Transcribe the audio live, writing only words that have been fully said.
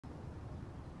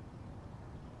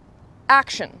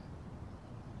action.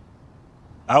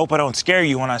 I hope I don't scare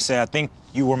you when I say I think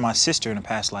you were my sister in a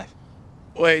past life.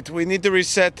 Wait, we need to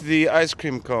reset the ice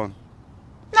cream cone.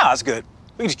 No, that's good.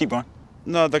 We can just keep going.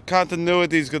 No, the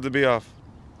continuity is going to be off.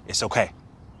 It's okay.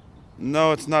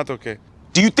 No, it's not okay.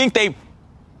 Do you think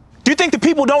the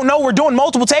people don't know we're doing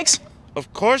multiple takes?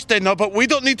 Of course they know, but we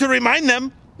don't need to remind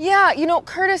them. Yeah, you know,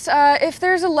 Curtis, if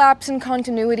there's a lapse in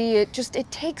continuity, it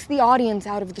takes the audience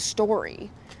out of the story.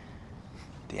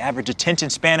 The average attention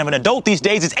span of an adult these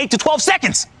days is 8 to 12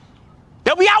 seconds.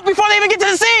 They'll be out before they even get to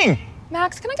the scene.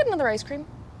 Max, can I get another ice cream?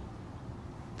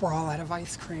 We're all out of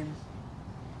ice cream.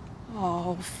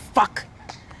 Oh, fuck.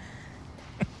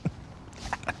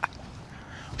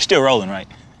 We're still rolling, right?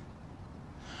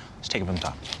 Let's take it from the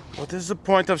top. What is the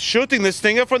point of shooting this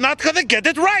thing if we're not gonna get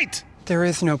it right? There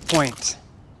is no point.